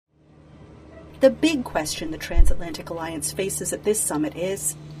The big question the transatlantic alliance faces at this summit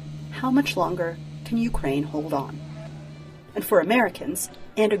is, how much longer can Ukraine hold on? And for Americans,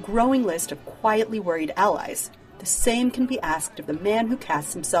 and a growing list of quietly worried allies, the same can be asked of the man who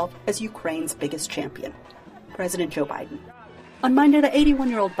casts himself as Ukraine's biggest champion, President Joe Biden. On Monday, the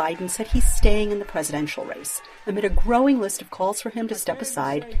 81-year-old Biden said he's staying in the presidential race amid a growing list of calls for him to step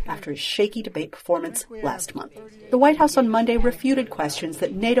aside after his shaky debate performance last month. The White House on Monday refuted questions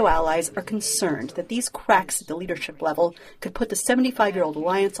that NATO allies are concerned that these cracks at the leadership level could put the 75-year-old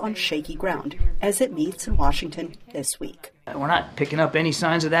alliance on shaky ground as it meets in Washington this week. We're not picking up any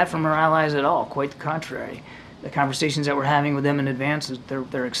signs of that from our allies at all, quite the contrary. The conversations that we're having with them in advance,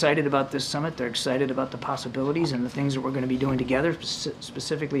 they're excited about this summit, they're excited about the possibilities and the things that we're going to be doing together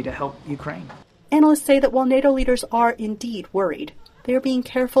specifically to help Ukraine. Analysts say that while NATO leaders are indeed worried, they are being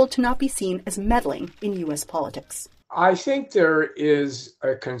careful to not be seen as meddling in U.S. politics. I think there is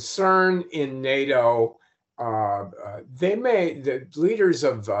a concern in NATO. The leaders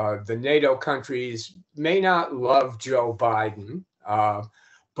of the NATO countries may not love Joe Biden.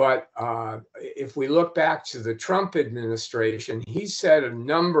 But if we look back to the Trump administration, he said a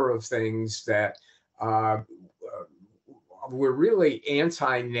number of things that were really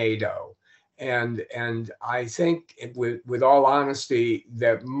anti-NATO. And I think, with all honesty,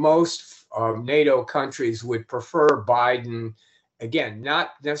 that most NATO countries would prefer Biden, again,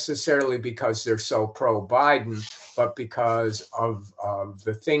 not necessarily because they're so pro-Biden, but because of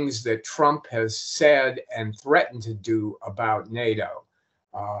the things that Trump has said and threatened to do about NATO.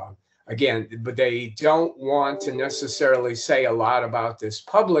 But they don't want to necessarily say a lot about this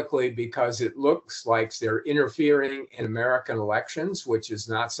publicly because it looks like they're interfering in American elections, which is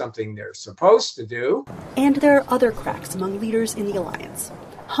not something they're supposed to do. And there are other cracks among leaders in the alliance.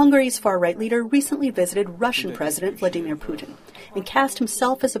 Hungary's far-right leader recently visited Russian President Vladimir Putin and cast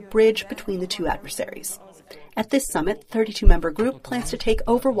himself as a bridge between the two adversaries. At this summit, the 32-member group plans to take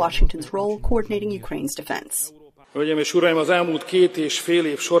over Washington's role coordinating Ukraine's defense.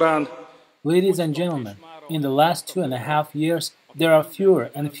 Ladies and gentlemen, in the last 2.5 years, there are fewer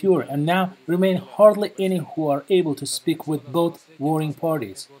and now remain hardly any who are able to speak with both warring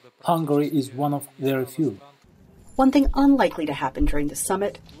parties. Hungary is one of very few. One thing unlikely to happen during the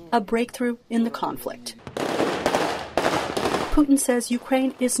summit, a breakthrough in the conflict. Putin says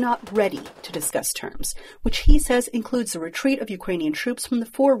Ukraine is not ready to discuss terms, which he says includes the retreat of Ukrainian troops from the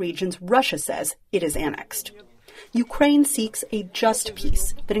 4 regions Russia says it is annexed. Ukraine seeks a just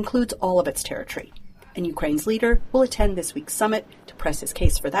peace that includes all of its territory, and Ukraine's leader will attend this week's summit to press his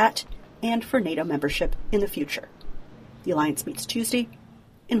case for that and for NATO membership in the future. The alliance meets Tuesday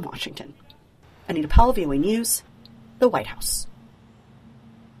in Washington. Anita Powell, VOA News, the White House.